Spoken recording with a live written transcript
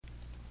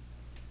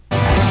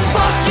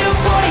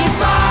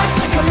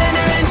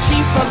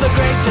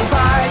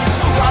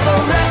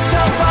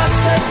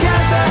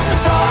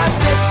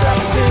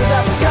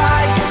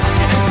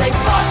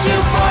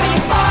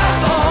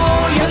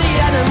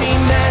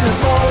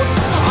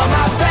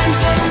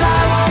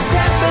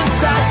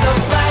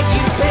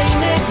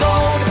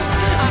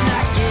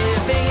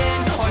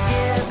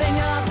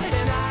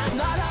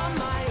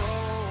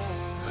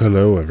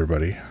Hello,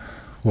 everybody.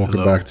 Welcome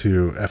Hello. back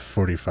to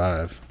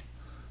F45,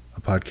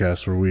 a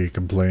podcast where we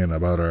complain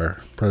about our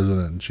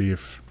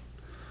president-in-chief,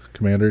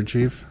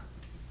 commander-in-chief,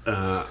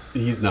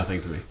 He's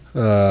nothing to me.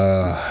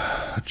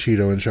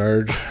 Cheeto in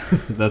charge.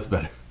 That's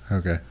better.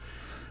 Okay.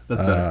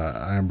 That's better.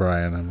 I'm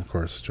Brian. I'm, of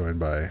course, joined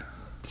by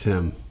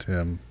Tim.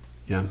 Tim.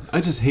 Yeah. I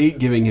just hate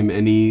giving him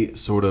any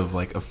sort of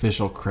like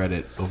official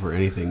credit over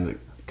anything. Like,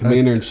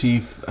 Commander in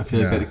Chief, I feel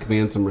like that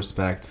commands some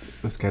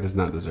respect. This guy does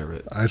not deserve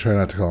it. I try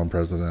not to call him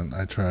president.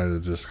 I try to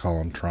just call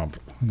him Trump,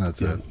 and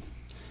that's it.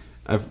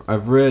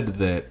 I've read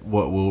that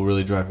what will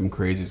really drive him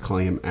crazy is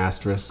calling him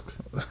asterisk,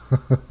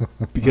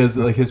 because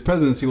like his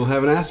presidency will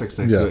have an asterisk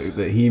next to it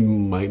that he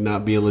might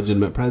not be a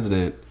legitimate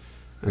president.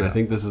 And I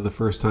think this is the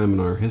first time in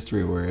our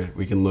history where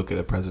we can look at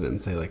a president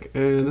and say like,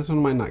 this one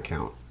might not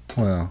count.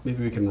 Well,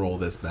 Maybe we can roll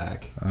this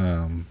back.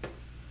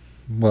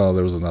 well,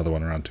 there was another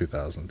one around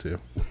 2000 too,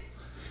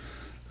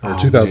 or Oh,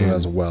 2000 man.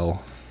 as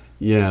well.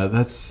 Yeah,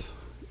 that's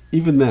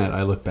even that.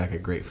 I look back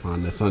at great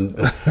fondness on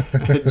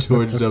at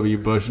George W.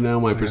 Bush. Now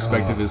my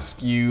perspective is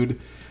skewed.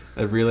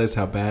 I've realized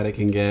how bad it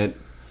can get.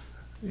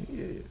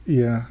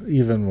 Yeah,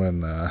 even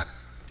when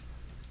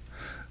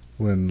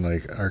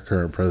like our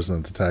current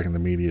president's attacking the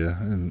media,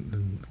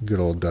 and good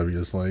old W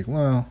is like,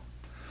 well,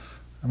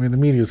 I mean, the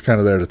media's kind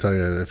of there to tell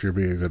you if you're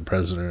being a good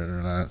president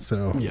or not.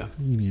 So Yeah.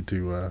 you need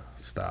to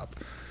stop.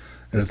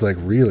 And it's like,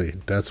 really,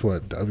 that's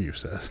what W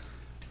says.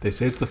 They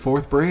say it's the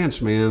fourth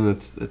branch, man.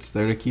 It's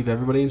there to keep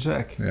everybody in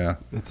check. Yeah.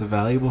 It's a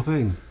valuable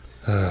thing.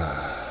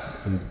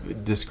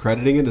 And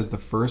discrediting it is the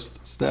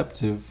first step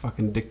to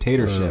fucking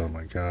dictatorship. Oh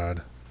my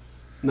God.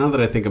 Not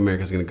that I think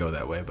America's going to go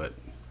that way, but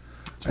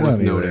it's I worth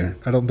don't noting. either.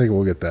 I don't think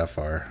we'll get that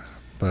far.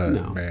 But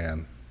No.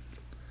 man,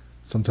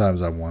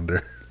 sometimes I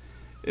wonder.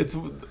 It's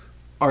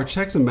our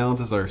checks and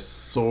balances are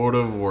sort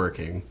of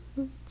working.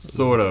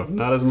 Sort of.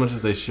 Not as much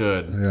as they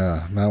should.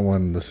 Yeah, not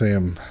when the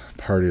same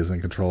party is in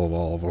control of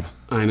all of them.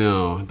 I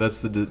know. That's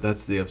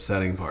the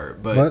upsetting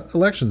part. But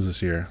elections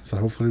this year, so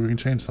hopefully we can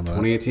change some of that.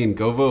 2018,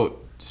 go vote.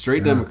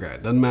 Straight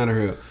Democrat. Doesn't matter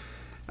who.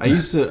 I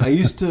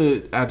used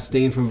to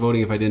abstain from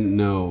voting if I didn't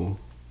know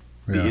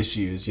the Yeah.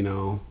 issues, you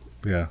know.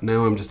 Yeah.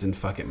 Now I'm just in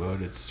fuck it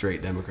mode. It's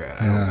straight Democrat.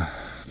 Yeah. At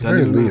the doesn't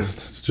very even matter.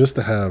 least, just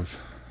to have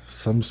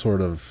some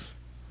sort of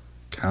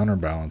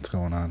counterbalance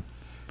going on.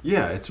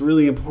 Yeah, it's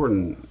really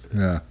important.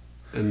 Yeah.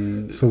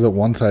 And So that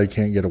one side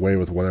can't get away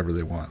with whatever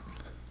they want.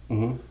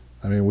 mhm.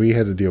 I mean, we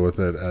had to deal with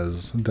it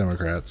as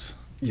Democrats.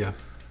 Yeah.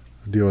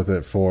 Deal with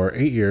it for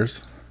 8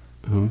 years.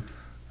 Mhm.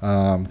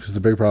 Because the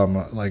big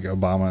problem, like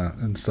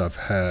Obama and stuff,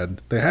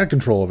 they had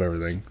control of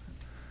everything.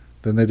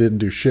 Then they didn't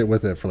do shit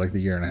with it for like the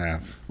year and a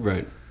half.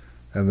 Right.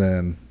 And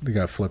then they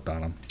got flipped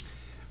on them.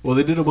 Well,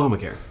 they did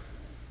Obamacare,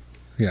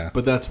 Yeah,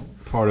 but that's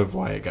part of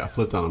why it got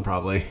flipped on them,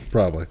 probably.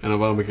 probably. And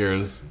Obamacare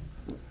is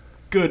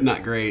good,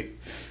 not great.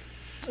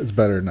 It's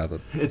better than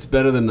nothing. It's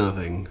better than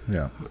nothing.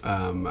 Yeah.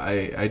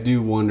 I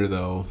do wonder,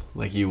 though,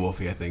 like you,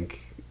 Wolfie, I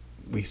think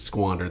we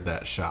squandered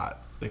that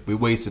shot. Like, we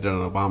wasted it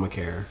on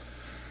Obamacare,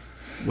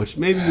 which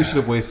maybe we should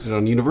have wasted it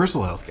on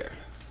universal health care.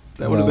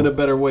 That would have Well, been a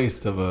better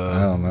waste of a...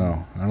 I don't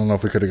know. I don't know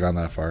if we could have gone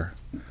that far.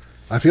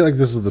 I feel like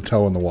this is the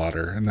toe in the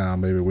water, and now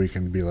maybe we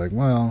can be like,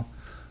 well,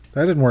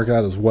 that didn't work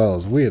out as well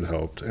as we had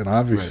hoped, and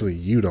obviously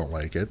you don't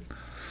like it.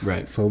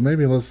 Right, So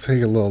maybe let's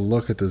take a little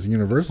look at this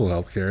universal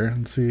health care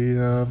and see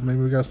maybe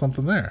we got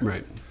something there.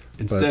 right. But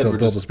Instead, they'll we're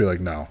just be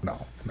like, no,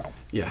 no, no.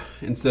 Yeah,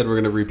 instead we're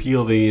going to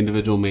repeal the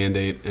individual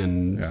mandate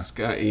and,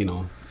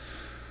 Yeah.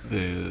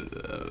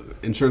 the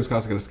insurance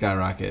costs are going to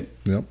skyrocket.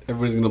 Yep.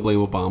 Everybody's going to blame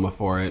Obama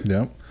for it.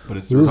 Yep. But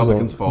it's the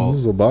Republicans' fault.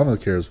 This is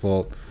Obamacare's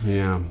fault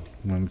Yeah.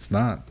 when it's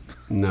not.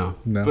 No.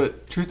 No.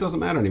 But truth doesn't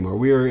matter anymore.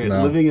 We are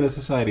No. living in a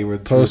society where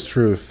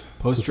Post-truth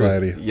post-truth,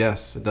 society.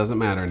 yes, it doesn't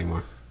matter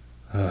anymore.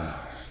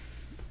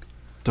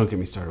 Don't get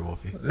me started,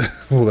 Wolfie.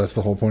 Well, that's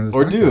the whole point of this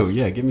Or podcast.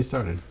 yeah, get me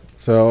started.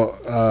 So,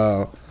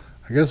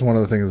 I guess one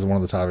of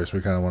the topics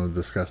we kind of want to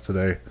discuss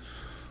today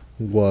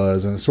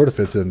was, and it sort of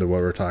fits into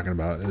what we're talking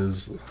about,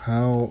 is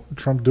how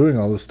Trump doing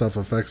all this stuff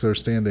affects our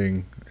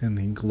standing in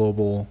the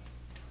global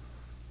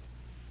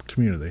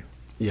community.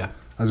 Yeah.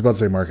 I was about to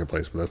say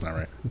marketplace, but that's not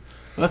right.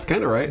 That's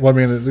kind of right. Well, I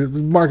mean, the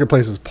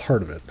marketplace is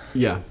part of it,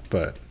 Yeah.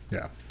 but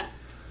yeah.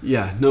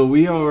 Yeah. No,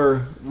 we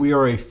are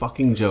a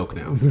fucking joke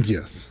now.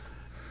 Yes.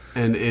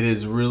 And it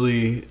is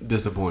really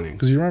disappointing.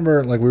 Because you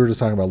remember, like we were just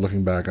talking about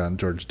looking back on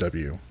George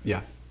W.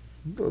 Yeah.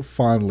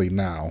 fondly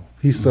now.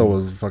 He still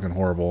was fucking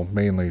horrible.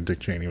 Mainly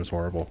Dick Cheney was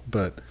horrible.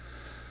 But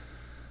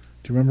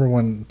do you remember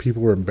when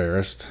people were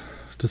embarrassed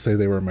to say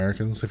they were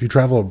Americans? If you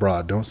travel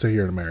abroad, don't say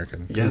you're an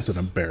American. 'Cause Yes. It's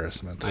an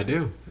embarrassment. I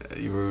do.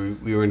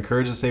 We were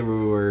encouraged to say we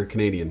were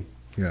Canadian.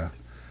 Yeah.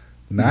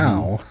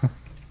 Now,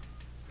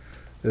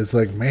 it's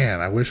like,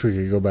 man, I wish we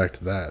could go back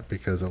to that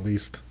because at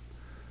least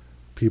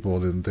people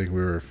didn't think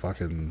we were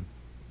fucking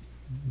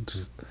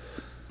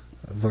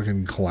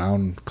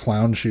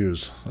clown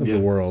shoes of Yeah. the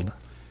world.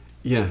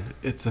 Yeah,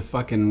 it's a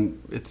fucking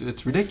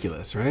it's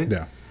ridiculous, right?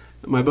 Yeah.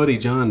 My buddy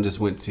John just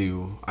went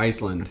to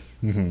Iceland,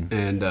 Mm-hmm.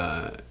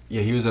 and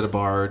he was at a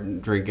bar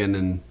drinking,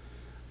 and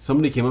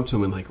somebody came up to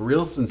him and like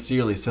real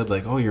sincerely said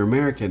like, "Oh, you're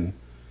American.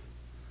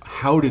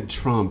 How did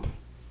Trump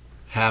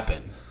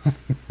happen?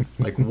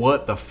 Like,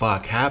 what the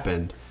fuck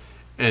happened?"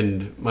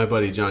 And my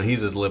buddy John,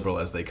 he's as liberal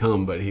as they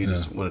come, but he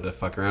just wanted to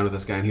fuck around with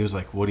this guy. And he was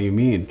like, "What do you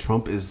mean?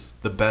 Trump is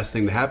the best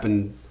thing to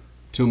happen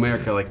to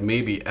America, like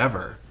maybe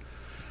ever."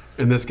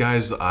 And this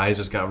guy's eyes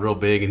just got real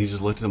big, and he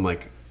just looked at him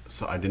like,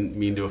 "So I didn't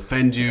mean to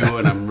offend you,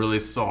 and I'm really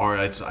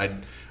sorry.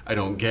 I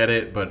don't get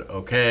it, but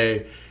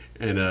okay."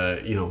 And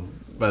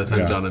by the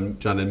time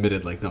John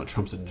admitted like, "No,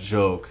 Trump's a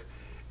joke,"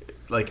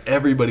 like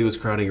everybody was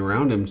crowding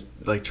around him,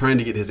 like trying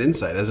to get his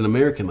insight as an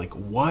American. Like,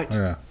 what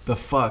the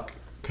fuck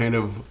kind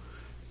of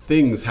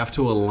things have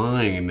to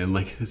align in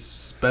like this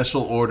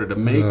special order to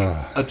make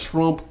a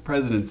Trump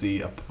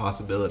presidency a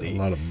possibility? A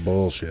lot of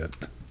bullshit.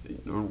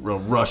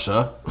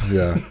 Russia,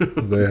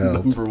 they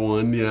helped. number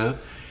one,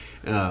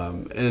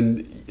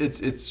 and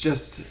it's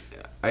just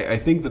I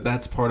think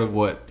that's part of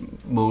what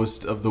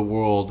most of the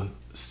world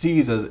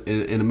sees as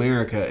in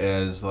America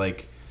as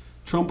like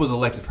Trump was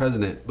elected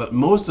president, but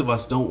most of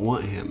us don't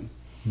want him.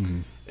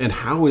 Mm-hmm. And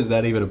how is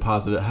that even a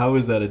positive? How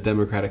is that a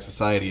democratic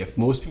society if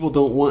most people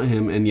don't want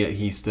him and yet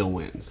he still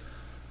wins?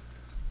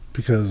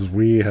 Because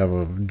we have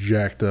a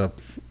jacked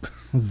up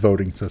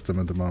voting system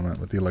at the moment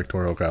with the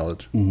Electoral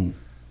College. Mm-hmm.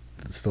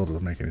 It still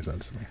doesn't make any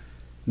sense to me.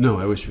 No,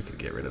 I wish we could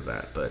get rid of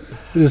that, but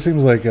it just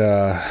seems like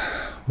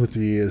with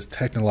the as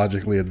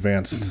technologically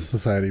advanced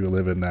society we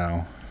live in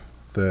now,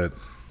 that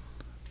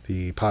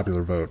the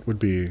popular vote would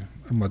be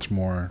a much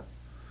more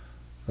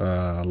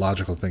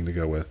logical thing to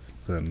go with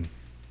than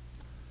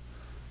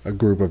a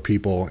group of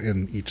people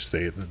in each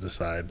state that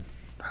decide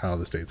how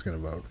the state's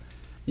going to vote.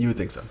 You would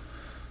think so.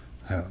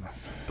 I don't know.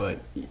 But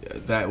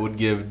that would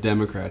give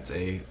Democrats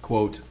a,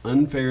 quote,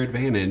 unfair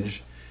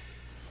advantage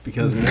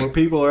because more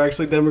people are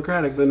actually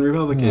Democratic than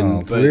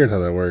Republican. It's weird how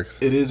that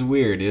works. It is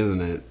weird,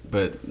 isn't it?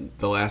 But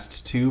the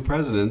last two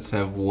presidents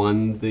have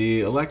won the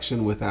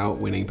election without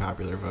winning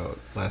popular vote.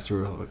 Last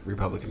two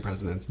Republican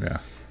presidents. Yeah.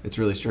 It's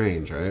really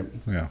strange, right?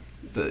 Yeah.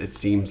 It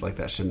seems like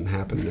that shouldn't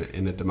happen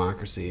in a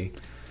democracy.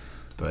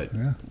 But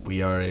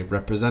we are a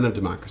representative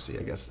democracy,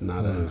 I guess,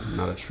 not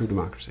a true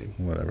democracy.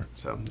 Whatever.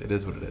 So it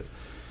is what it is.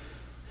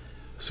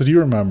 So do you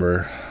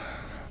remember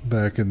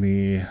back in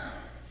the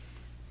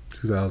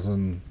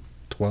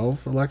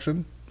 2012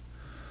 election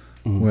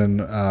when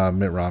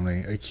Mitt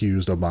Romney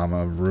accused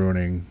Obama of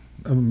ruining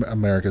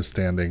America's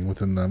standing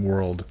within the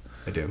world?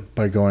 I do.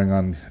 By going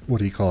on what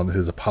he called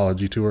his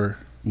apology tour,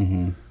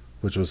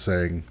 which was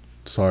saying,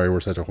 "Sorry, we're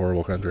such a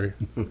horrible country."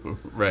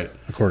 Right.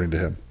 According to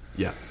him.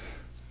 Yeah.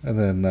 And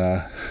then,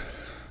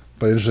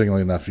 but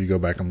interestingly enough, you go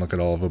back and look at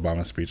all of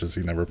Obama's speeches,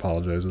 he never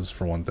apologizes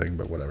for one thing,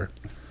 but whatever.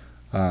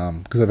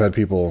 Because I've had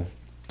people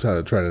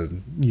try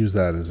to use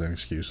that as an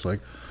excuse.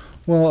 Like,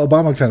 well,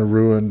 Obama kind of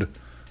ruined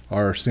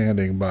our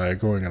standing by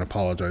going and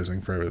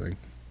apologizing for everything.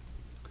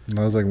 And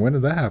I was like, when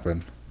did that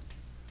happen?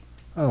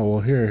 Oh,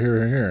 well, here.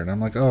 And I'm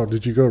like, oh,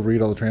 did you go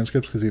read all the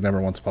transcripts? Because he never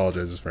once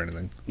apologizes for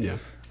anything. Yeah.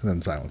 And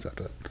then silence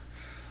after that.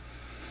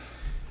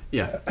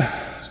 Yeah.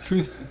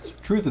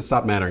 Truth has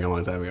stopped mattering a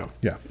long time ago.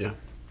 Yeah. Yeah.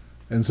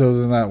 And so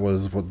then that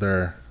was what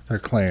their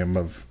claim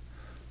of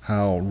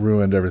how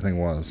ruined everything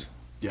was.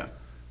 Yeah.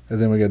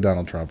 And then we get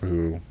Donald Trump,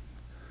 who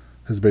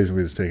has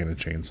basically just taken a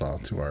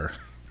chainsaw to our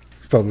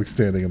public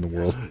standing in the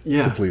world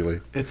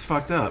completely. It's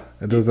fucked up.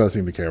 It does not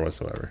seem to care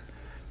whatsoever.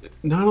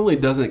 Not only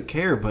doesn't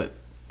care, but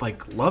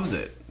like loves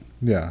it.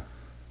 Yeah.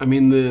 I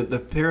mean, the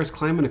Paris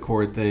Climate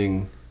Accord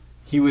thing,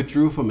 he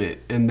withdrew from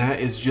it, and that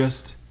is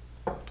just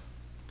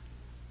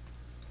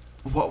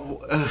what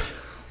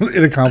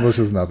it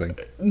accomplishes nothing.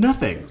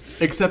 Nothing,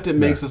 except it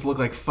makes us look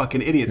like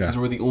fucking idiots because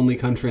we're the only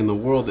country in the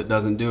world that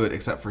doesn't do it,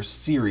 except for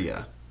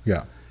Syria.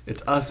 Yeah.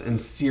 It's us and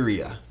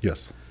Syria.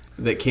 Yes.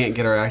 That can't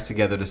get our acts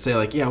together to say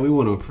like, yeah, we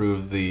want to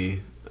improve the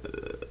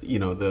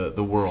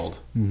world.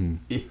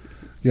 Mm-hmm.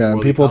 Yeah,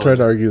 and people try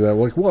to argue that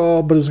like,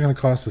 well, but it's going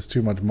to cost us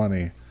too much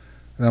money,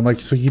 and I'm like,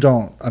 so you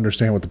don't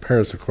understand what the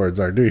Paris Accords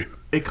are, do you?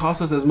 It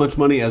costs us as much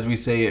money as we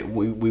say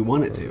we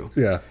want it to.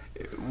 Yeah.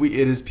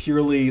 It is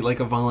purely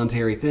like a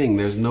voluntary thing.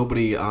 There's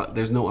nobody.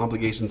 There's no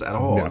obligations at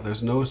all. Yeah.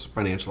 There's no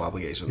financial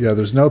obligations. Yeah,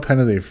 there's no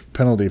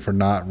penalty for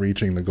not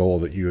reaching the goal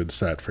that you had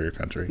set for your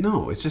country.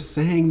 No, it's just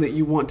saying that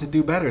you want to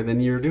do better than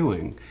you're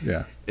doing.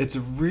 Yeah, it's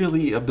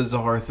really a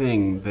bizarre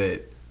thing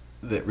that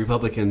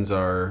Republicans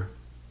are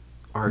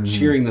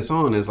cheering this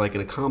on as like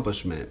an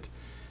accomplishment.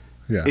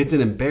 Yeah, it's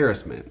an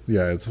embarrassment.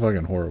 Yeah, it's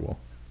fucking horrible.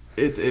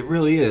 It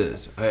really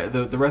is.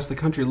 The rest of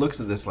the country looks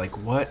at this like,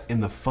 what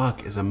in the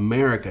fuck is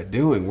America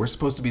doing? We're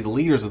supposed to be the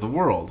leaders of the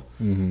world.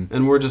 Mm-hmm.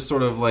 And we're just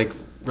sort of like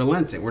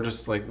relenting. We're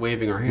just like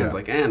waving our hands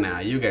like, nah,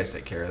 you guys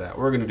take care of that.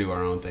 We're going to do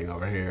our own thing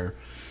over here.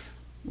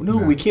 No,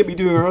 we can't be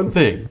doing our own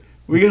thing.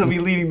 We got to be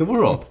leading the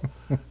world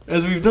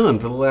as we've done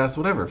for the last,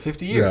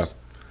 50 years.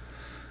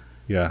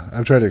 Yeah.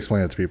 I've tried to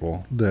explain it to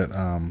people that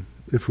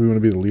if we want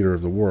to be the leader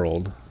of the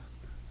world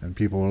and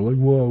people are like,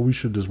 well, we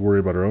should just worry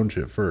about our own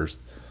shit first.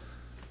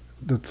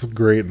 That's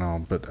great and all,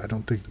 but I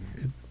don't think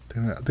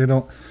they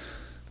don't.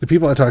 The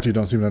people I talk to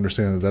don't seem to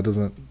understand that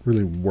doesn't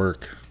really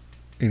work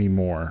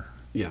anymore.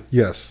 Yeah.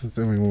 Yes,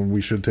 I mean,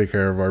 we should take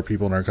care of our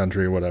people in our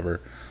country or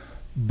whatever.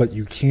 But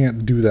you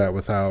can't do that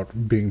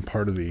without being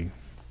part of the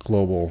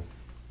global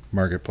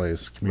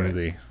marketplace,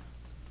 community,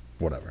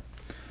 whatever.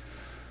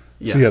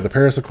 Yeah. So yeah, the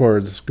Paris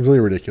Accords is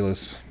completely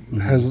ridiculous. Mm-hmm.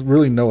 Has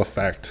really no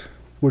effect.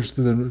 Which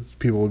then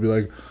people will be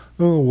like,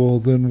 oh well,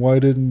 then why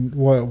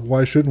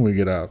shouldn't we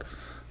get out?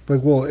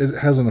 Like, well, it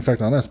has an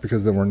effect on us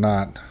because then we're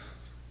not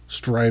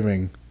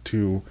striving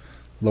to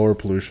lower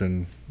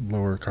pollution,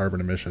 lower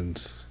carbon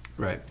emissions,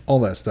 Right. all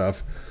that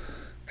stuff.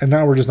 And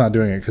now we're just not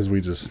doing it because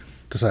we just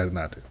decided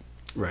not to.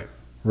 Right.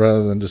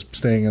 Rather than just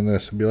staying in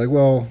this and be like,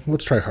 well,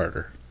 let's try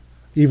harder.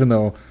 Even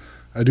though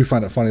I do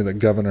find it funny that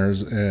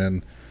governors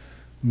and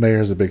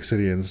mayors of big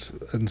cities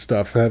and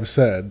stuff have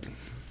said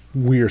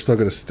we are still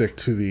going to stick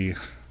to the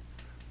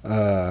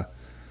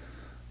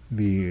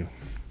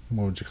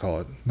what would you call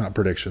it? Not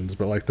predictions,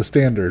 but like the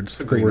standards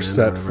that were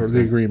set for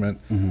the agreement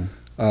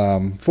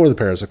for the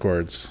Paris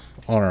Accords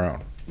on our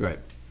own. Right.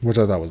 Which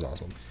I thought was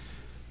awesome.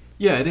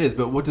 Yeah, it is.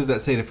 But what does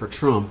that say for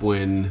Trump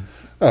when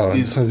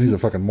he's a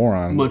fucking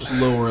moron. Much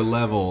lower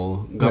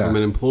level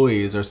government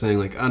employees are saying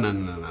like, oh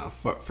no,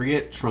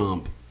 forget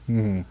Trump.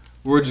 Mm-hmm.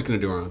 We're just going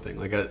to do our own thing.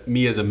 Like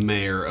me as a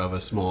mayor of a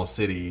small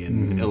city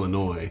in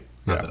Illinois.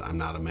 Not that I'm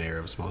not a mayor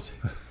of a small city.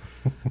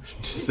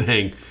 Just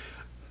saying,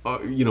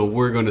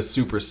 we're going to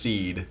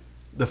supersede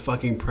the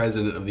fucking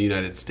president of the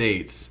United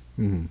States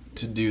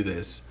to do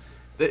this.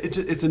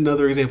 It's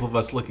another example of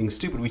us looking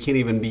stupid. We can't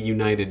even be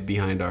united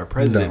behind our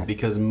president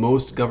because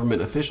most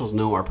government officials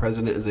know our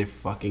president is a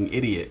fucking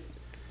idiot.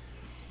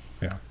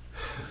 Yeah.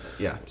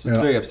 Yeah, so it's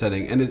very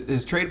upsetting. And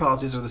his trade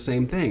policies are the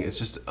same thing. It's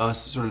just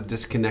us sort of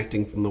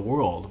disconnecting from the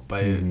world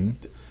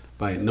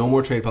by no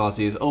more trade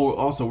policies. Oh,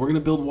 also, we're going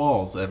to build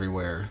walls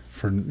everywhere.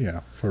 For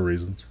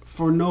reasons.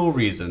 For no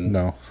reason.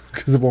 No,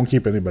 because it won't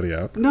keep anybody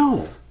out.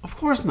 No, of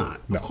course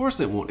not. No. Of course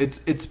it won't.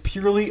 It's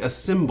purely a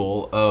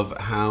symbol of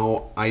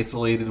how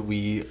isolated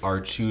we are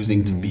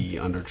choosing to be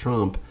under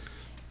Trump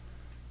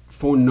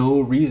for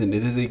no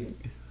reason.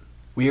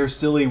 We are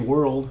still a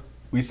world.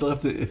 We still have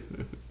to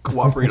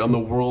cooperate on the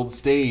world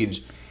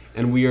stage,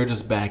 and we are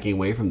just backing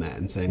away from that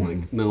and saying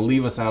like, no,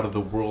 leave us out of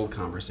the world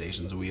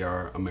conversations. We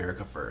are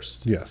America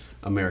first. Yes.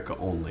 America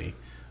only.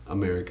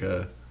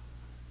 America.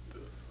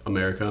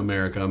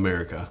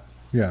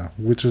 Yeah,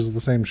 which is the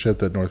same shit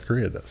that North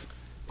Korea does.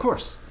 Of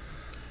course.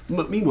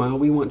 But meanwhile,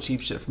 we want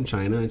cheap shit from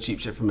China and cheap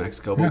shit from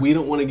Mexico, but we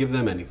don't want to give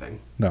them anything.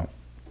 No.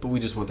 But we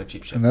just want their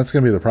cheap shit. And that's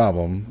going to be the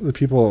problem. The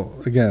people,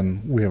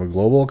 again, we have a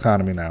global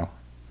economy now.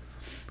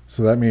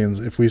 So that means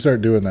if we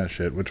start doing that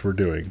shit, which we're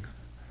doing,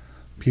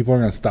 people are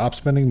going to stop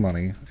spending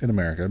money in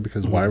America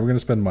because why are we going to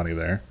spend money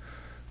there?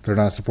 They're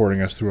not supporting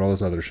us through all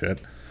this other shit.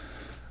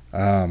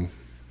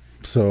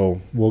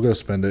 So we'll go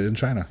spend it in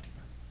China.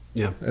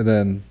 Yeah. And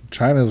then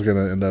China is going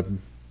to end up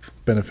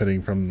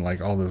benefiting from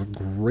like all this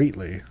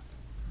greatly.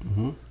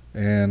 Mm-hmm.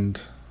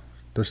 And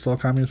they're still a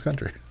communist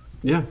country.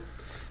 Yeah.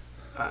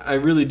 I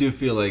really do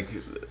feel like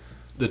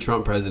the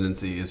Trump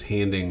presidency is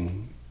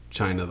handing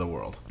China the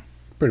world.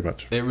 Pretty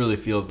much. It really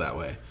feels that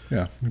way.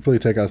 Yeah. Completely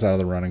take us out of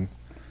the running.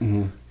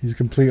 Mm-hmm. He's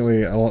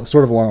completely,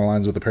 sort of along the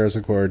lines with the Paris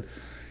Accord,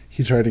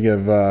 he tried to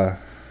give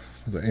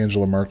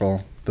Angela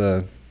Merkel,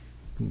 the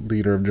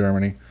leader of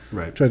Germany,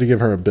 tried to give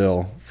her a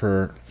bill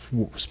for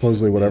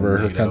supposedly whatever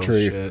her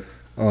country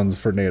owns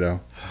for NATO.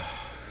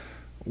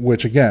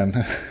 Which,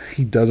 again,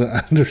 he doesn't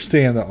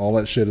understand that all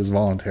that shit is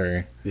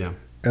voluntary. Yeah.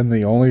 And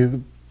the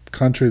only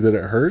country that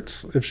it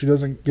hurts if she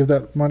doesn't give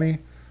that money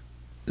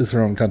is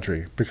her own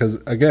country. Because,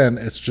 again,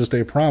 it's just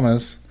a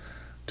promise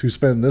to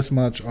spend this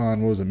much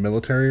on, what was it,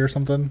 military or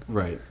something?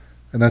 Right.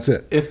 And that's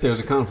it. If there's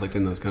a conflict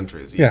in those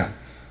countries. Yeah.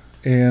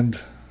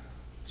 And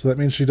so that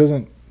means they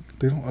don't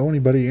owe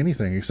anybody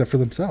anything except for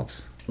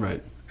themselves.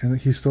 Right. And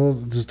he still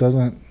just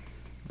doesn't.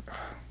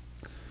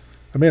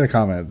 I made a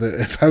comment that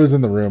if I was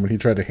in the room and he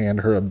tried to hand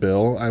her a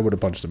bill, I would have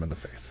punched him in the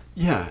face.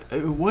 Yeah.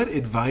 What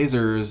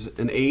advisors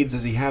and aides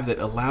does he have that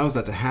allows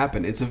that to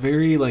happen? It's a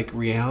very, like,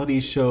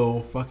 reality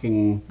show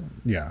fucking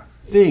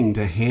thing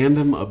to hand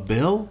him a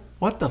bill?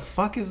 What the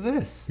fuck is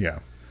this? Yeah.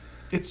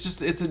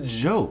 It's a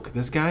joke.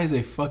 This guy is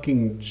a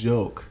fucking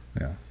joke.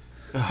 Yeah.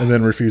 And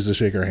then refused to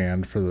shake her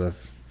hand for the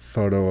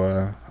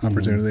photo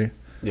opportunity.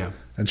 Yeah.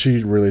 And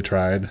she really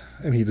tried.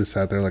 And he just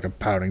sat there like a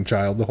pouting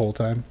child the whole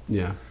time.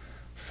 Yeah.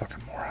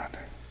 Fucking moron.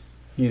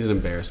 He's an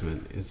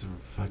embarrassment. It's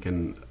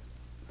fucking...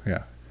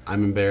 Yeah.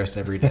 I'm embarrassed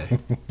every day.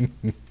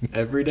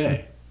 Every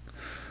day.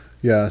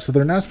 Yeah, so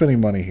they're not spending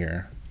money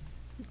here.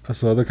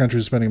 So other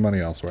countries are spending money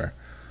elsewhere.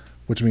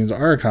 Which means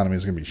our economy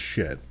is going to be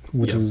shit.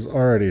 Which is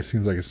already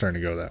seems like it's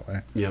starting to go that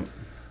way. Yep.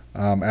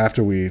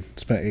 After we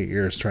spent 8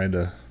 years trying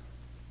to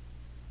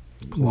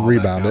claw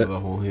rebound it. The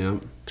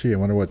hole, Gee, I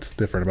wonder what's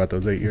different about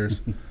those 8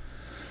 years.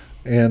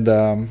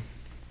 And,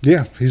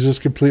 he's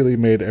just completely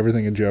made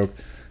everything a joke.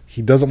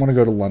 He doesn't want to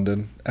go to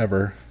London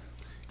ever.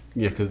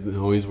 Yeah, because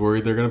he's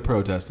worried they're going to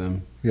protest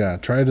him. Yeah,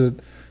 try to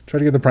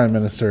get the prime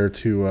minister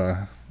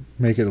to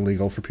make it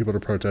illegal for people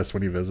to protest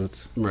when he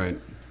visits. Right.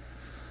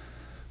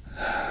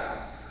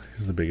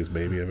 He's the biggest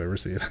baby I've ever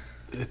seen.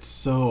 It's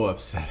so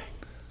upsetting.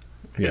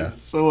 Yeah.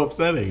 It's so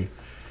upsetting.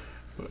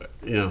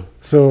 Yeah.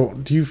 So,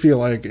 do you feel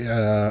like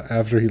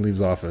after he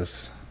leaves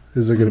office,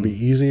 is it going to be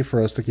easy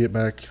for us to get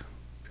back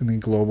in the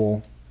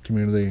global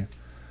community,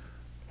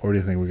 or do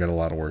you think we got a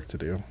lot of work to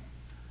do?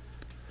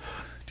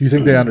 Do you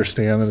think they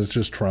understand that it's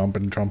just Trump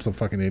and Trump's a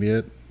fucking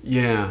idiot?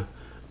 Yeah,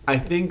 I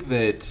think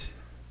we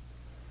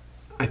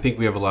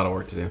have a lot of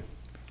work to do.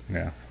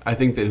 Yeah. I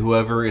think that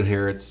whoever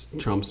inherits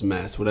Trump's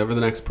mess, whatever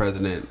the next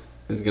president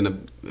is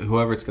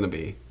whoever it's gonna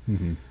be,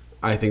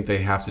 I think they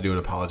have to do an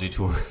apology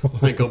tour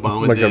like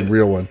Obama like did. a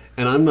real one.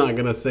 And I'm not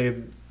gonna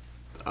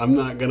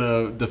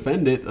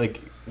defend it.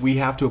 Like, we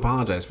have to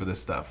apologize for this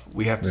stuff.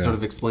 We have to sort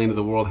of explain to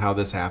the world how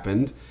this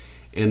happened,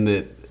 and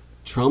that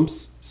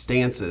Trump's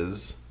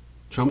stances,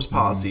 Trump's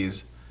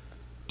policies,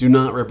 do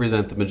not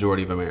represent the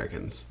majority of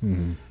Americans,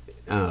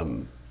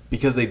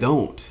 because they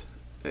don't.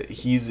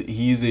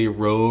 He's a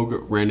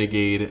rogue,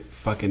 renegade,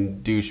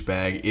 fucking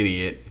douchebag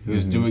idiot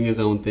who's doing his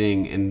own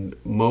thing, and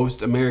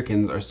most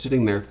Americans are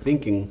sitting there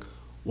thinking,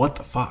 "What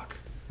the fuck?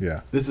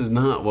 Yeah. This is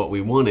not what we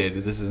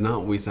wanted. This is not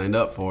what we signed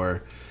up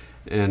for."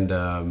 And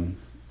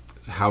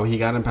how he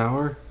got in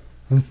power,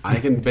 I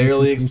can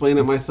barely explain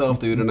it myself,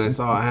 dude. And I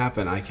saw it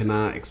happen. I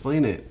cannot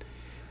explain it.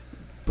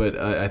 But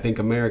I think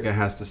America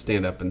has to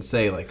stand up and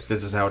say, like,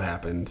 this is how it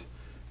happened.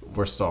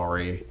 We're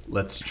sorry.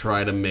 Let's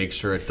try to make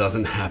sure it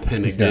doesn't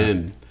happen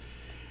again.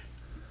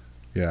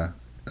 Yeah.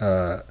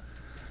 Yeah,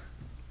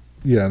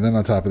 and then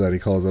on top of that, he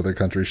calls other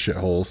countries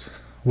shitholes,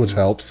 which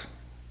helps.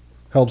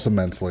 Helps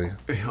immensely.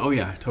 Oh,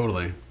 yeah,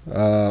 totally.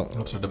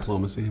 Helps our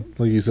diplomacy.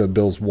 Like you said,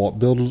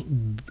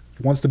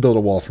 wants to build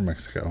a wall for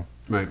Mexico.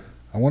 Right.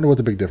 I wonder what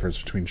the big difference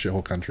between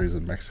shithole countries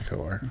and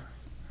Mexico are.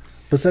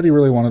 But said he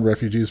really wanted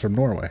refugees from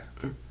Norway.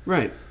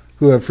 Right.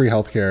 Who have free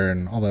health care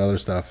and all that other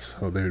stuff,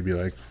 so they would be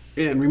like,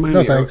 yeah, and remind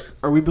me,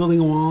 are we building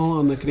a wall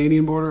on the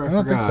Canadian border? I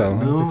don't think so.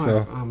 No? I don't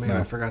think so. Oh, man, No.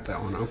 I forgot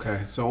that one.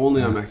 Okay, so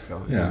only on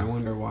Mexico. Yeah, I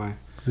wonder why.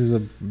 He's a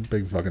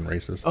big fucking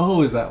racist.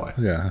 Oh, is that why?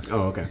 Yeah.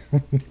 Oh, okay.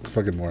 It's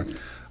fucking more.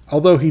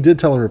 Although he did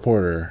tell a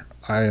reporter,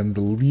 I am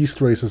the least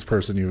racist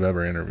person you've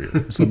ever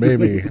interviewed. So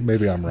maybe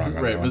I'm wrong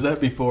on Right. that Was one. that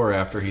before or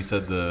after he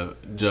said the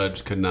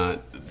judge could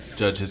not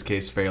judge his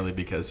case fairly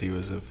because he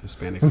was of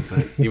Hispanic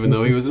descent, even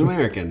though he was an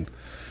American?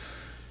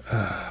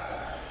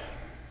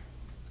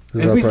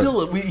 And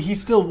he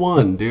still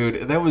won,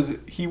 dude.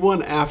 He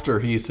won after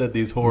he said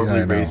these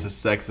horribly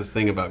racist, sexist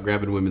thing about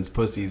grabbing women's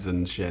pussies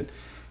and shit.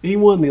 He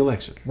won the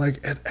election.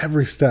 Like at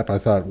every step, I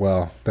thought,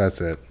 well,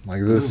 that's it.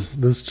 Like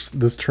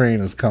this train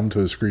has come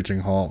to a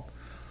screeching halt.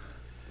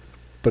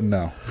 But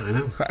no, I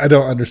know. I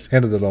don't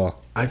understand it at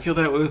all. I feel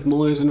that way with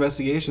Mueller's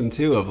investigation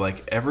too. Of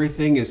like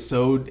everything is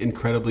so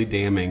incredibly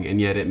damning,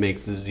 and yet it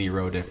makes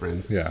zero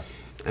difference. Yeah.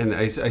 And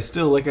I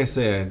still, like I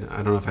said, I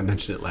don't know if I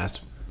mentioned it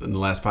in the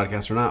last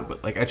podcast or not,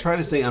 but like I try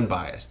to stay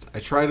unbiased. I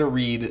try to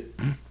read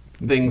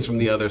things from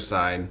the other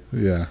side.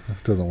 Yeah,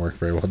 it doesn't work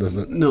very well, does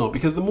it? No,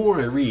 because the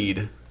more I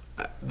read,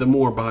 the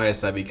more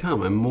biased I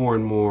become. I'm more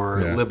and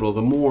more liberal,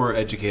 the more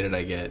educated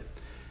I get.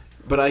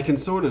 But I can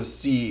sort of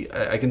see,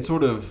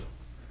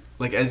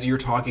 like as you're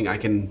talking, I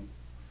can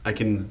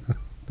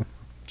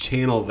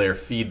channel their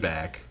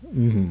feedback.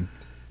 Mm-hmm.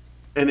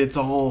 And it's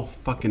all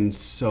fucking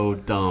so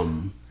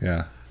dumb.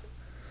 Yeah.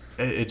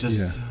 It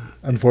just... Yeah.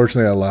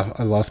 Unfortunately,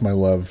 I lost my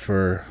love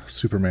for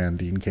Superman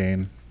Dean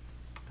Cain.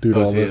 Dude,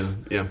 all this.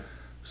 Yeah.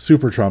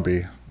 Super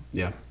Trumpy.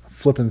 Yeah.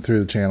 Flipping through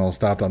the channel,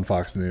 stopped on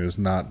Fox News,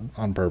 not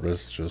on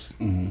purpose, just,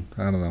 I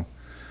don't know.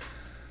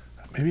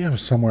 Maybe I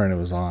was somewhere and it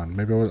was on.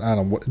 Maybe I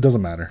don't know. It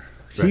doesn't matter.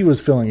 Right. He was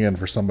filling in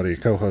for somebody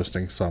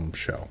co-hosting some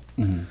show.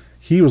 Mm-hmm.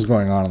 He was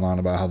going on and on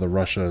about how the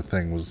Russia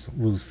thing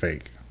was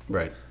fake.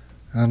 Right.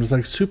 And I'm just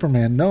like,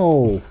 Superman,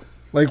 no.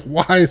 Like,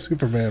 why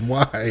Superman?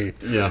 Why?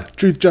 Yeah.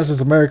 Truth, justice,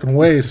 American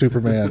way,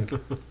 Superman.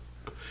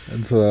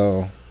 And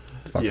so,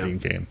 fuck Dean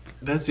Cain.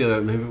 That's the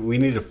other. Maybe we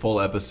need a full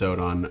episode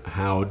on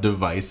how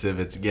divisive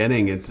it's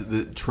getting. It's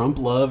the Trump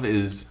love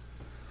is.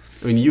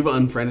 I mean, you've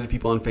unfriended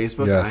people on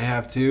Facebook. Yes. I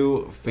have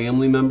too.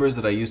 Family members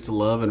that I used to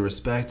love and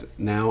respect.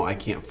 Now I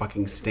can't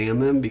fucking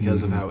stand them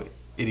because of how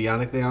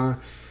idiotic they are.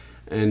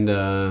 And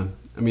I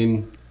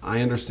mean,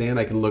 I understand.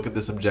 I can look at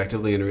this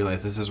objectively and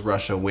realize this is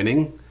Russia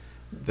winning.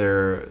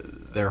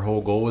 Their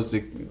whole goal was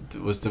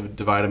to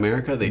divide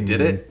America. They did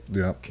it.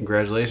 Yeah.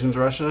 Congratulations,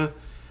 Russia.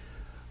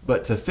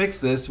 But to fix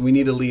this, we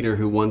need a leader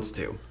who wants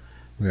to.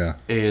 Yeah.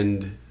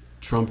 And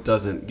Trump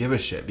doesn't give a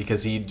shit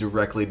because he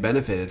directly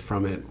benefited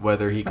from it,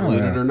 whether he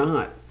colluded or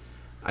not.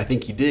 I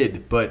think he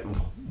did, but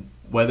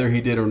whether he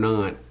did or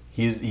not,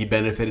 he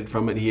benefited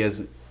from it. He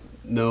has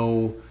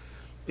no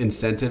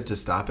incentive to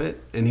stop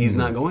it, and he's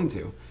not going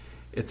to.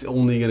 It's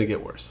only going to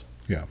get worse.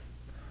 Yeah.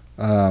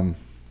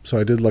 So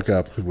I did look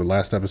up, because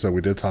last episode we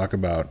did talk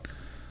about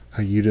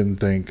how you didn't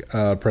think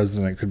a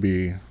president could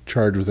be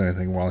charged with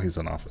anything while he's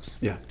in office.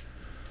 Yeah.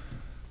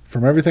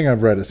 From everything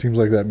I've read, it seems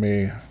like that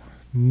may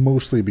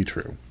mostly be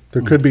true.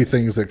 There could be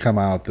things that come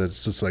out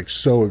that's just like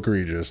so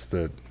egregious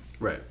that,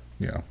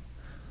 the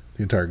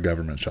entire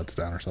government shuts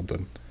down or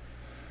something.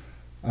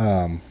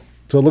 So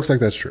it looks like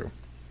that's true.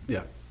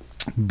 Yeah.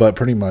 But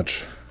pretty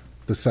much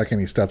the second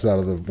he steps out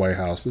of the White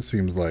House, it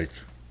seems like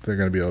they're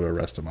going to be able to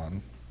arrest him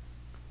on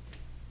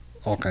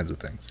all kinds of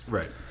things.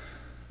 Right.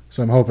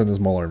 So I'm hoping this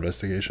Mueller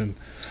investigation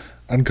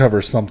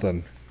uncovers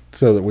something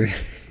so that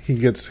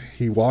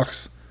he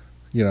walks,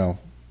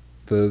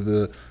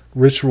 the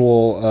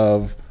ritual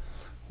of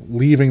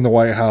leaving the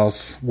White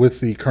House with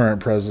the current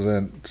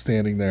president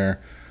standing there,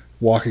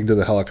 walking to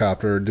the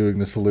helicopter, doing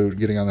the salute,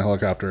 getting on the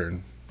helicopter,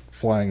 and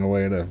flying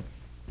away to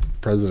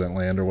president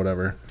land or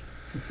whatever.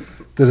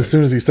 That as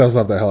soon as he steps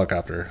off the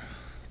helicopter,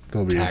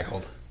 they'll be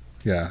tackled.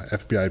 Yeah,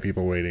 FBI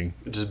people waiting.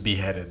 Just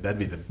beheaded. That'd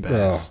be the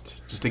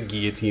best. Just a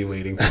guillotine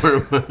waiting for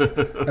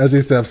him. As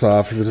he steps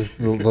off, the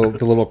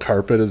little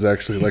carpet is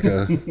actually like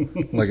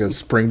a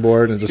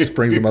springboard and just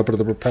springs him up into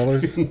the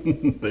propellers.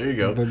 There you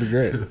go. That'd be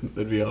great.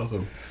 That'd be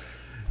awesome.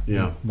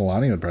 Yeah.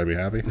 Melania would probably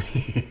be happy.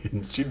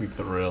 She'd be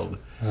thrilled.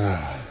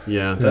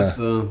 Yeah, that's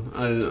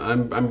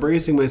I'm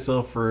bracing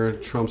myself for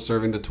Trump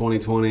serving to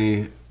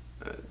 2020.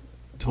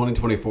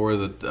 2024 is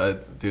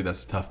dude,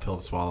 that's a tough pill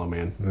to swallow,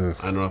 man. Ugh.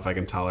 I don't know if I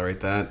can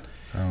tolerate that.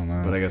 I don't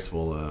know. But I guess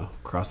we'll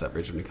cross that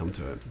bridge when we come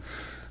to it.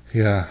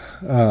 Yeah.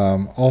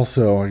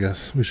 Also, I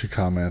guess we should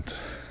comment.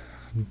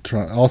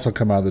 Trump also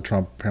come out that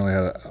Trump apparently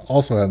had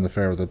an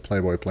affair with a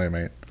Playboy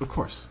playmate. Of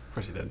course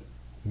he did.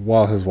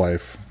 While his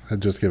wife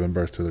had just given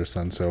birth to their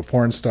son. So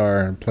porn star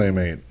and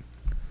playmate.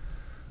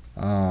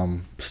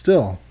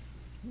 Still,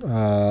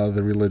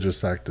 the religious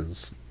sect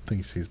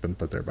thinks he's been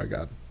put there by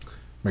God.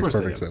 Makes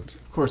perfect sense.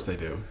 Of course they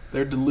do.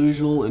 They're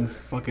delusional and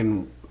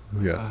fucking...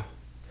 Yes.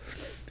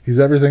 He's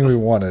everything we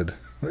wanted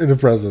in a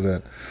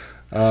president.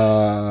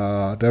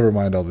 Never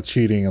mind all the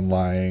cheating and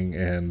lying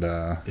and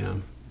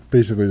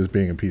basically just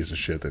being a piece of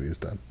shit that he's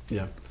done.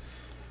 Yeah.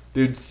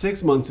 Dude,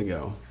 6 months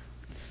ago,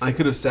 I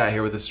could have sat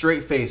here with a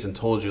straight face and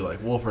told you,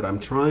 like, Wolford, I'm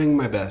trying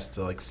my best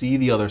to, like, see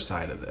the other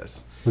side of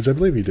this. Which I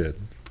believe he did.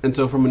 And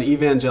so from an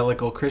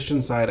evangelical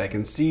Christian side, I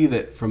can see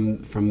that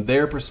from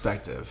their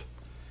perspective,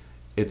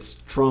 it's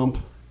Trump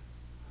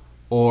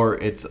or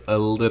it's a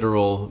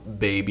literal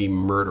baby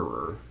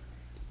murderer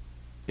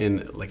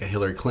in like a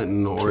Hillary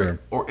Clinton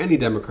or any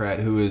Democrat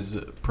who is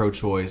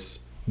pro-choice.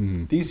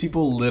 Mm-hmm. These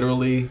people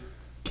literally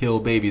kill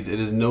babies. It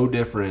is no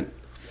different.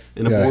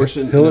 An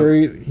abortion.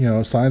 Hillary,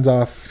 signs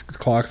off,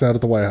 clocks out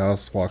at the White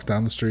House, walks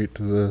down the street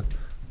to the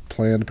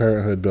Planned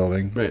Parenthood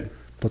building, right.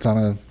 Puts on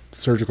a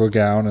surgical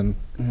gown and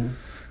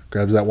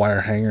grabs that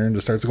wire hanger and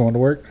just starts going to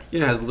work.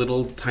 Yeah, has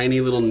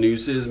tiny little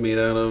nooses made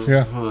out of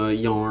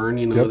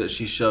yarn, that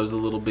she shoves the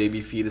little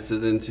baby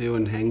fetuses into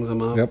and hangs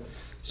them up. Yep.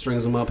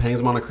 Strings them up, hangs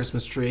them on a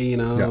Christmas tree,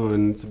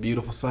 and it's a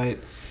beautiful sight.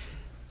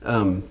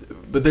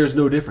 But there's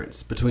no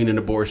difference between an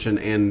abortion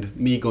and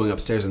me going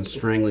upstairs and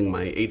strangling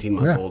my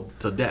 18-month-old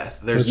to death.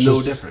 There's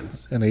no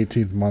difference. An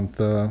 18-month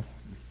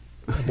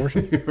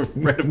abortion.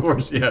 Right, of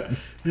course, yeah.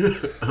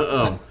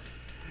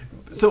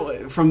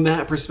 So from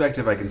that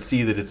perspective, I can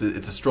see that it's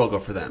a struggle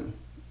for them.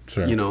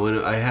 Sure. And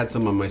I had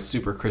some of my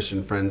super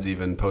Christian friends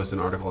even post an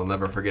article, I'll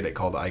never forget it,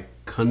 called I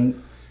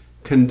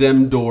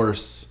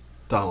condemn-dorse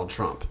Donald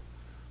Trump.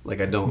 Like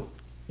I don't,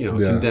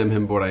 condemn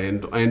him, but I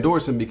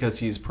endorse him because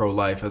he's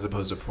pro-life as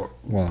opposed to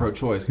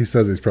pro-choice. He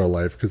says he's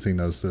pro-life because he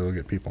knows that it'll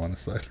get people on his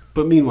side.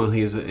 But meanwhile,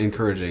 he's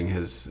encouraging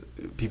his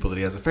people that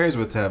he has affairs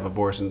with to have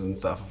abortions and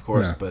stuff, of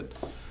course. Yeah. But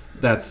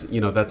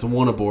that's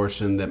one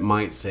abortion that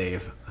might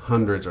save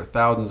hundreds or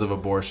thousands of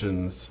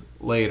abortions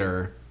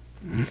later.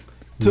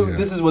 So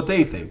this is what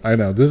they think. I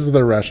know. This is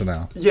their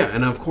rationale. Yeah,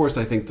 and of course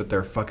I think that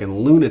they're fucking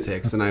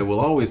lunatics, and I will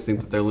always think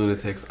that they're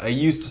lunatics. I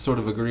used to sort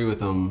of agree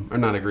with them, or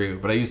not agree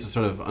with, but I used to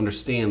sort of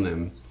understand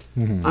them.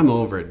 Mm-hmm. I'm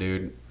over it,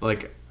 dude.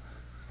 Like,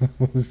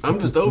 I'm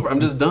just over.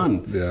 I'm just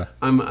done. Yeah.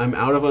 I'm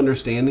out of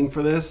understanding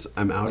for this.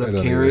 I'm out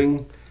of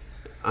caring.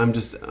 I'm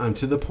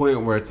to the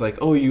point where it's like,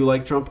 oh, you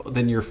like Trump?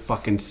 Then you're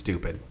fucking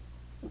stupid.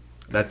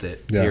 That's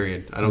it. Yeah.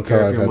 Period. I don't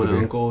care if you're my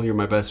uncle, you're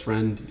my best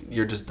friend.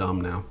 You're just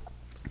dumb now.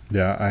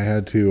 Yeah, I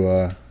had to,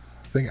 I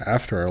think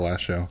after our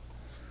last show,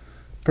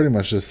 pretty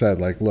much just said,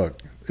 like,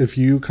 look, if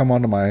you come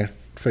onto my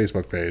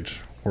Facebook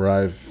page where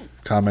I've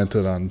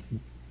commented on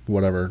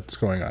whatever's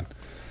going on,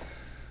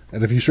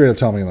 and if you straight up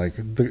tell me, like,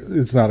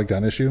 it's not a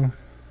gun issue,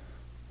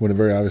 when it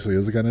very obviously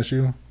is a gun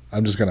issue,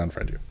 I'm just going to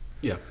unfriend you.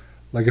 Yeah.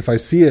 Like, if I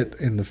see it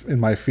in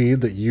my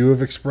feed that you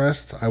have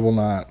expressed, I will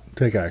not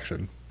take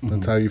action. Mm-hmm.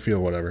 That's how you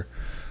feel, whatever.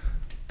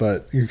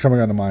 But you're coming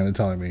onto mine and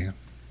telling me,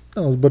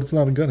 no, but it's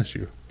not a gun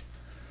issue.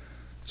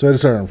 So I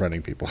just started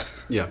unfriending people.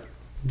 Yeah.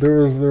 There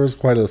was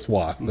quite a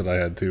swath that I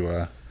had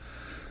to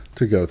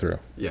go through.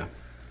 Yeah.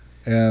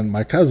 And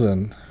my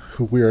cousin,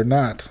 who we are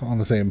not on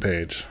the same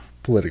page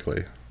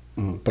politically,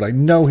 but I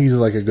know he's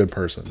like a good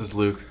person. Is this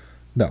Luke?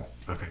 No.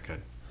 Okay,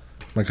 good.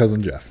 My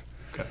cousin Jeff.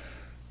 Okay.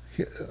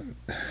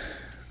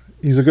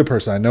 He's a good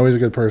person. I know he's a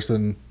good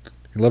person.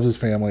 He loves his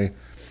family.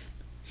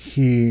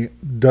 He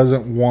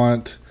doesn't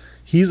want...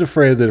 He's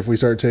afraid that if we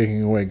start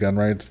taking away gun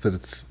rights, that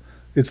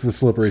it's the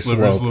slippery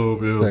slope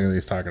thing that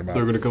he's talking about.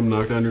 They're going to come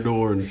knock down your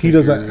door, and he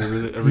doesn't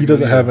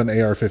have an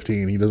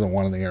AR-15. He doesn't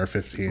want an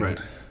AR-15, right?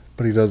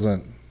 But he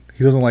doesn't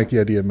like the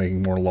idea of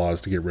making more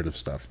laws to get rid of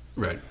stuff.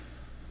 Right.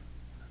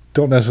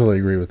 Don't necessarily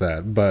agree with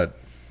that, but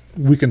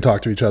we can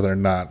talk to each other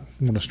and not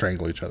want to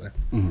strangle each other.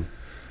 Mm-hmm.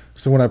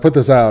 So when I put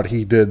this out,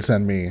 he did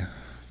send me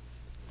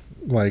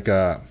like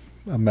a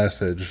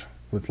message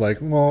with like,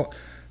 well,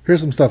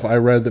 here's some stuff I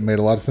read that made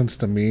a lot of sense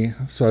to me.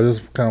 So I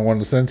just kind of wanted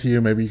to send it to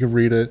you. Maybe you can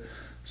read it,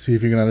 see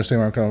if you can understand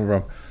where I'm coming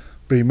from.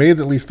 But he made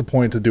at least the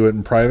point to do it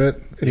in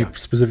private. And he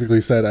specifically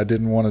said, I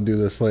didn't want to do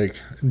this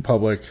like in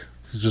public.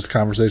 It's just a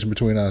conversation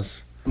between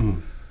us.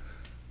 Mm-hmm.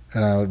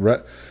 And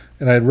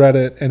I had read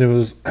it, and it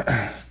was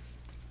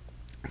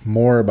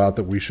more about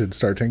that we should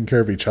start taking care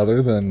of each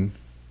other than,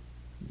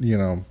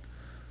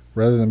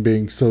 rather than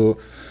being so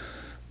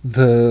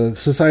the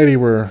society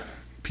where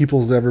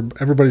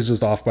everybody's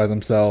just off by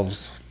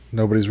themselves.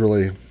 Nobody's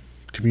really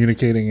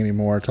communicating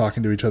anymore,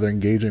 talking to each other,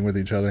 engaging with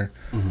each other.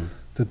 Mm-hmm.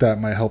 That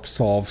might help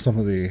solve some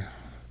of the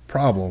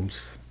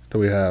problems that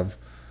we have.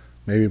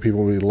 Maybe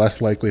people will be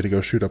less likely to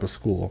go shoot up a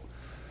school.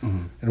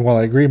 Mm-hmm. And while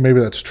I agree maybe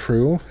that's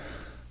true,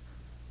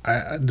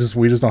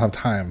 we just don't have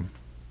time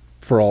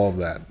for all of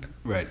that.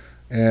 Right.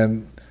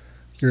 And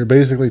you're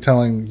basically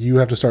telling you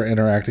have to start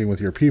interacting with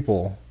your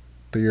people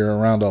that you're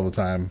around all the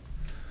time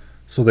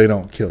so they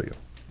don't kill you.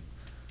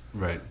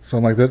 Right. So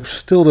I'm like, that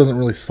still doesn't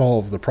really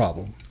solve the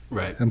problem.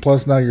 Right. And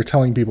plus now you're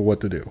telling people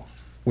what to do,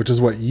 which is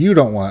what you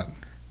don't want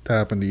to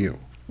happen to you.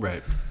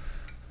 Right.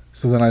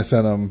 So then I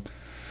sent them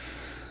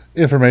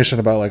information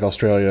about like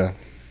Australia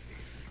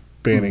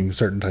banning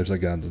certain types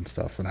of guns and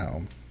stuff and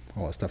how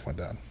all that stuff went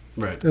down.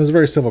 Right. It was a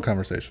very civil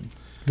conversation,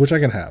 which I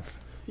can have.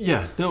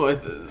 Yeah. No,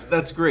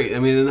 that's great. I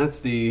mean, and that's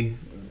the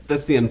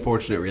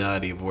unfortunate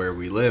reality of where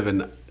we live.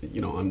 And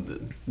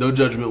I'm no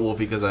judgment,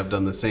 Wolfie, because I've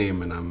done the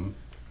same, and I'm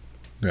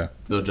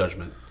no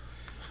judgment.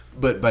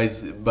 But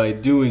by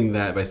doing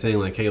that, by saying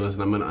like, hey,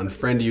 listen, I'm going to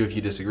unfriend you if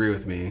you disagree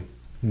with me.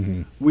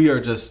 Mm-hmm. We are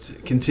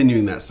just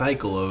continuing that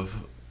cycle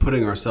of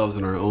putting ourselves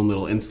in our own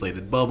little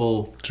insulated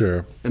bubble,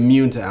 Sure,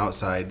 immune to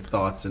outside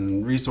thoughts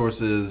and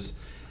resources.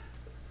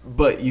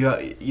 But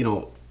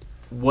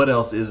what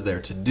else is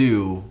there to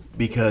do?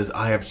 Because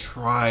I have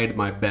tried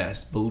my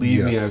best.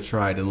 Believe me, I've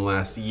tried in the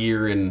last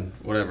year and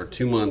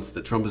 2 months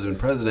that Trump has been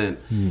president.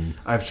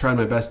 I've tried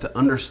my best to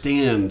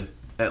understand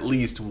at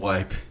least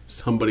why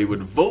somebody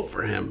would vote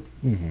for him.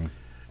 Mm-hmm.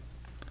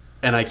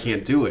 And I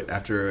can't do it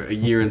after a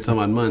year and some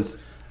odd months.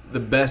 The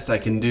best I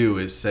can do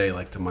is say,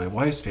 like, to my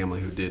wife's family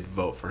who did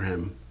vote for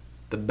him,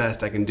 the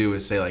best I can do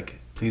is say, like,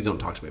 please don't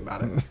talk to me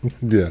about it.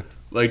 Yeah.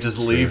 Like, just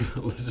leave.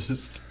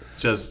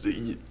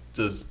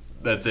 just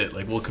that's it.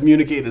 Like, we'll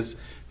communicate as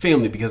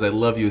family because I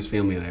love you as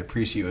family and I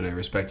appreciate you and I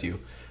respect you.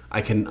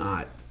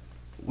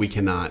 We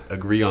cannot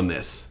agree on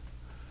this.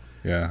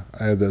 Yeah,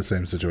 I had that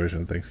same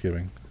situation at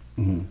Thanksgiving.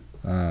 Mm-hmm.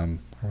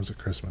 Or was it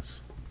Christmas?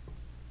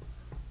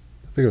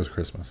 I think it was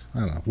Christmas. I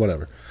don't know.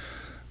 Whatever.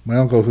 My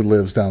uncle who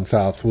lives down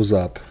south was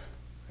up,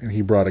 and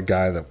he brought a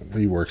guy that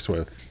he works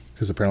with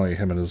because apparently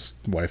him and his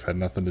wife had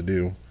nothing to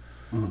do.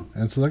 Mm-hmm.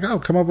 And so like, oh,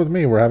 come up with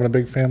me. We're having a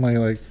big family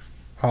like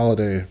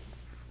holiday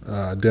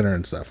dinner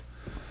and stuff.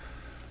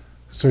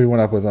 So he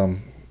went up with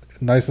him.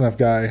 Nice enough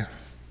guy.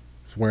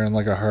 Was wearing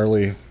like a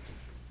Harley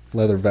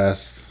leather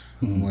vest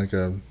and like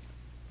a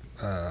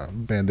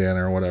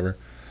bandana or whatever.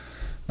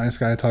 Nice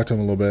guy. I talked to him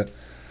a little bit.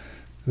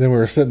 Then we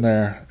were sitting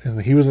there,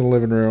 and he was in the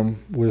living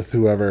room with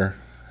whoever,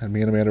 and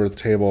me and Amanda were at the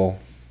table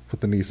with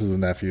the nieces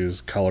and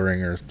nephews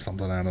coloring or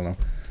something. I don't know.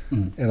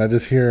 Mm-hmm. And I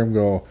just hear him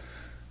go,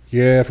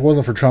 "Yeah, if it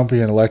wasn't for Trump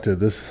being elected,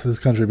 this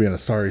country would be in a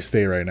sorry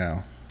state right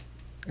now."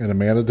 And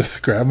Amanda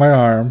just grabbed my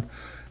arm,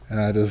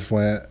 and I just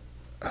went,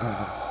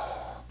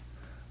 "Oh."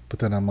 But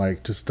then I'm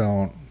like, just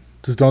don't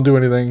do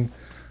anything.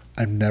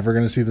 I'm never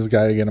going to see this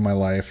guy again in my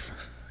life.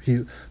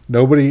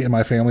 Nobody in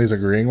my family is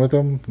agreeing with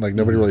him. Like,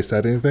 nobody really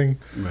said anything.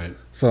 Right.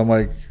 So I'm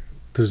like,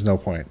 there's no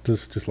point.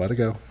 Just let it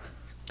go.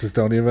 Just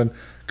don't even,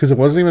 because it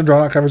wasn't even a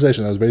drawn out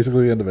conversation. That was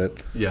basically the end of it.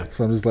 Yeah.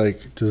 So I'm just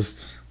like,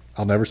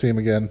 I'll never see him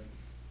again.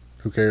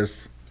 Who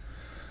cares?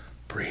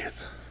 Breathe.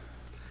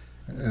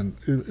 And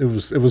it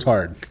was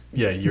hard.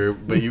 Yeah,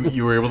 but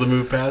you were able to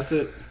move past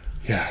it?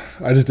 Yeah.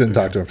 I just didn't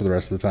talk to him for the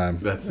rest of the time.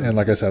 And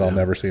like I said, I'll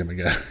never see him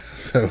again.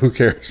 So who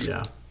cares?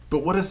 Yeah.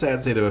 But what a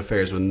sad state of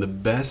affairs when the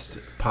best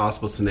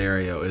possible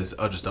scenario is,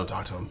 oh, just don't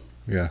talk to him.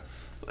 Yeah.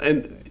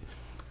 And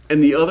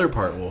the other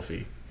part,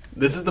 Wolfie,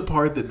 this is the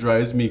part that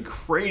drives me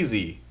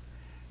crazy.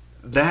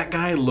 That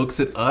guy looks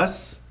at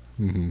us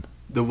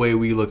the way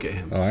we look at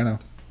him. Oh, I know.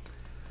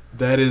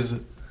 He's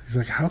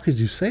like, how could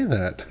you say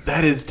that?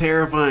 That is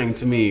terrifying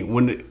to me.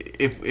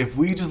 If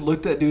we just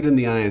looked that dude in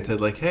the eye and said,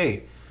 like,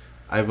 hey,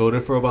 I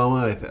voted for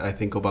Obama. I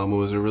think Obama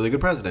was a really good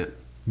president.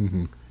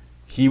 Mm-hmm.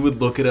 He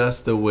would look at us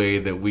the way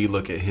that we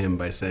look at him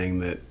by saying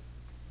that,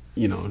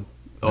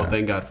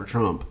 thank God for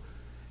Trump.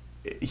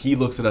 He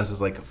looks at us as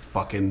like a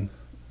fucking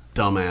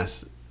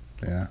dumbass.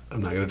 Yeah.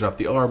 I'm not going to drop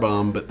the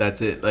R-bomb, but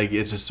that's it. Like,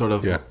 it's just sort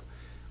of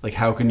like,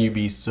 how can you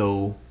be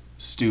so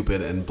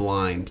stupid and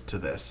blind to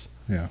this?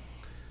 Yeah.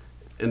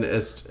 And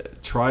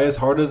try as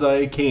hard as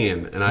I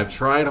can, and I've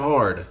tried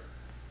hard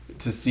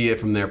to see it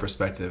from their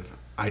perspective.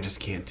 I just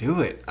can't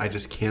do it. I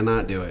just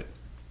cannot do it.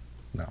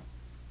 No.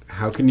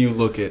 How can you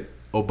look at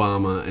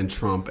Obama and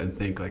Trump and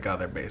think like, oh,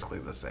 they're basically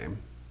the same?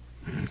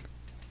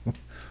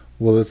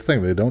 Well, that's the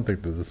thing. They don't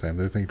think they're the same.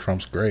 They think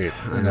Trump's great.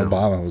 And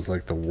Obama was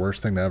like the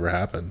worst thing to ever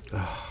happen.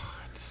 Oh,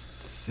 it's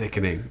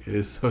sickening. It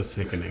is so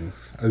sickening.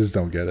 I just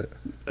don't get it.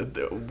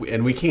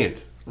 And we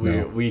can't.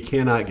 We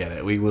cannot get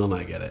it. We will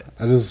not get it.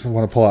 I just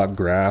want to pull out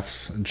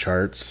graphs and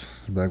charts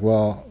and be like,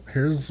 well,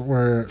 here's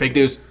where... Fake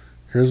news.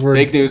 Here's where...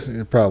 Fake news.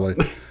 Probably.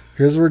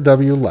 Here's where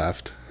W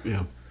left.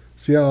 Yeah.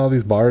 See how all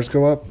these bars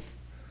go up?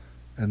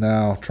 And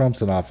now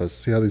Trump's in office.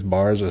 See how these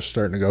bars are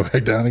starting to go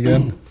back down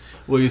again?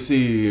 Well, you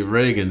see,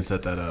 Reagan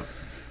set that up.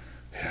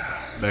 Yeah.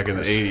 Back in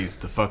the 80s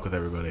to fuck with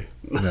everybody.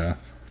 Yeah,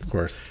 of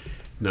course.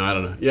 No, I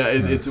don't know. Yeah,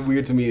 it's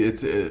weird to me.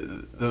 It's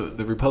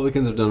the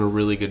Republicans have done a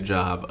really good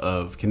job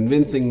of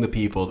convincing the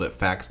people that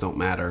facts don't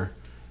matter,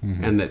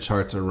 and that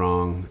charts are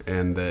wrong,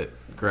 and that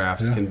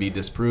graphs can be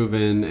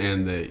disproven,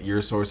 and that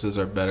your sources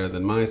are better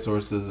than my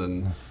sources.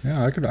 And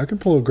yeah, I could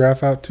pull a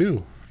graph out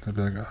too. I'd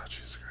be like, oh,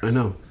 Jesus Christ. I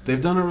know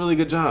they've done a really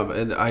good job,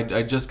 and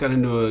I just got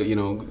into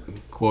a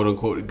quote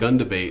unquote gun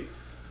debate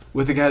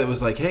with a guy that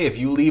was like, hey, if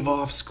you leave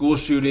off school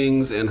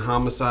shootings and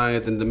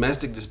homicides and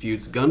domestic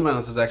disputes, gun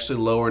violence is actually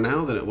lower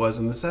now than it was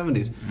in the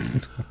 70s.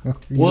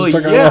 Well, just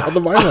took out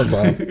the violence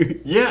off.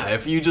 Yeah,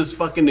 if you just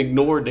fucking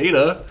ignore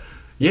data.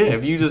 Yeah,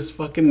 if you just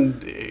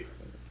fucking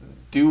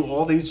do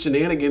all these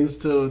shenanigans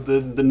to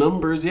the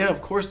numbers, yeah,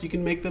 of course you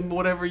can make them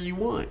whatever you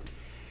want.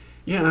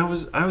 Yeah, and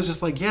I was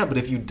just like, yeah, but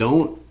if you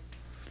don't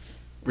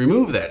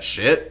remove that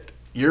shit,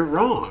 you're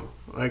wrong.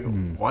 Like,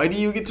 why do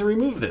you get to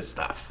remove this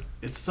stuff?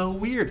 It's so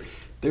weird.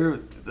 Their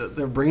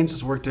brains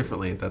just work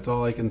differently. That's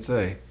all I can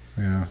say.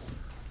 Yeah.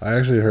 I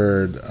actually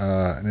heard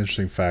an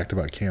interesting fact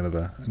about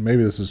Canada, and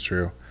maybe this is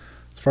true.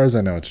 As far as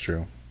I know, it's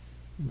true.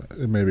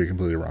 It may be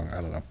completely wrong. I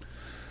don't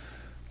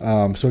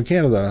know. So in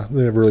Canada,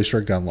 they have really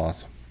strict gun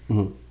laws.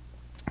 Mm-hmm.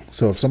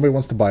 So if somebody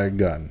wants to buy a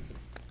gun,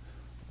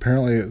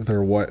 apparently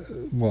they're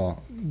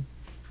well,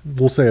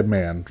 we'll say a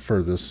man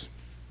for this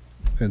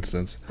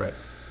instance. Right.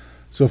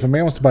 So if a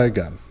man wants to buy a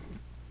gun,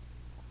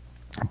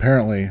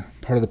 apparently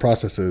part of the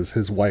process is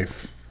his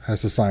wife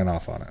has to sign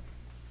off on it.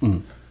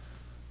 Mm.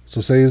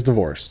 So say he's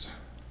divorced.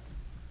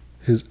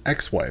 His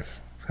ex-wife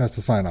has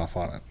to sign off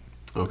on it.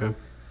 Okay.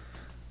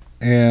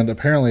 And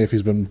apparently if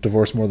he's been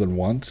divorced more than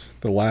once,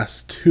 the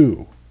last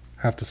two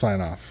have to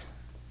sign off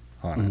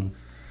on it.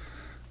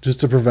 Just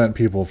to prevent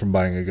people from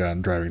buying a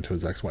gun, driving to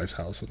his ex-wife's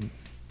house and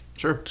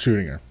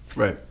shooting her.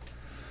 Right.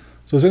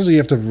 So essentially you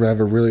have to have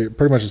a really,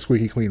 pretty much a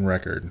squeaky clean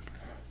record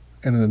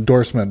and an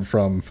endorsement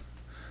from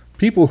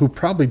people who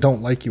probably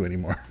don't like you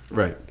anymore.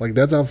 Right. Like,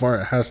 that's how far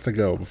it has to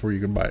go before you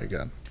can buy a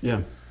gun.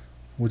 Yeah.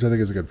 Which I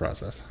think is a good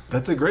process.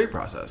 That's a great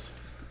process.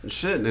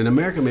 Shit, in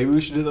America, maybe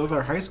we should do that with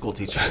our high school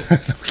teachers. No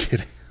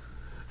kidding.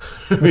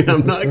 I mean,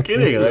 I'm not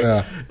kidding.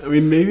 Like, I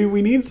mean, maybe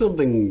we need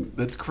something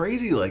that's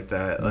crazy like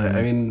that. Like,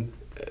 I mean,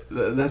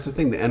 that's the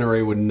thing. The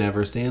NRA would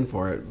never stand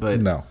for it.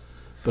 But no.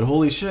 But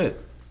holy shit,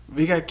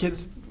 we got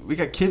kids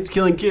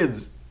killing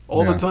kids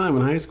all the time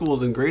in high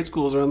schools and grade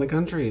schools around the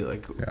country.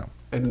 Like,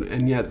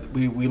 and yet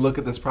we look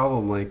at this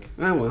problem like,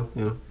 well,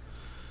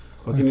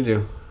 what can you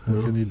do?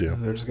 What can you do?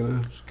 They're just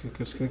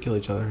gonna kill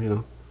each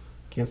other.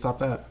 Can't stop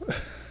that.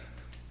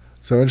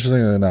 So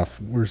interestingly enough,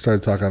 we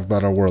started talking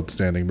about our world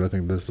standing, but I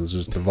think this has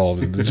just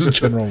evolved into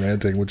just general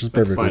ranting, which is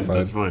perfectly fine.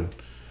 That's fine.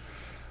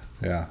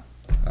 Yeah.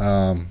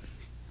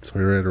 So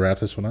we ready to wrap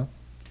this one up?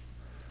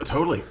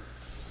 Totally.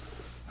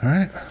 All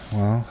right.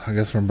 Well, I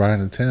guess from Brian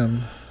and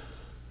Tim,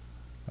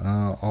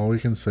 all we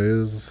can say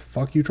is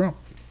fuck you, Trump.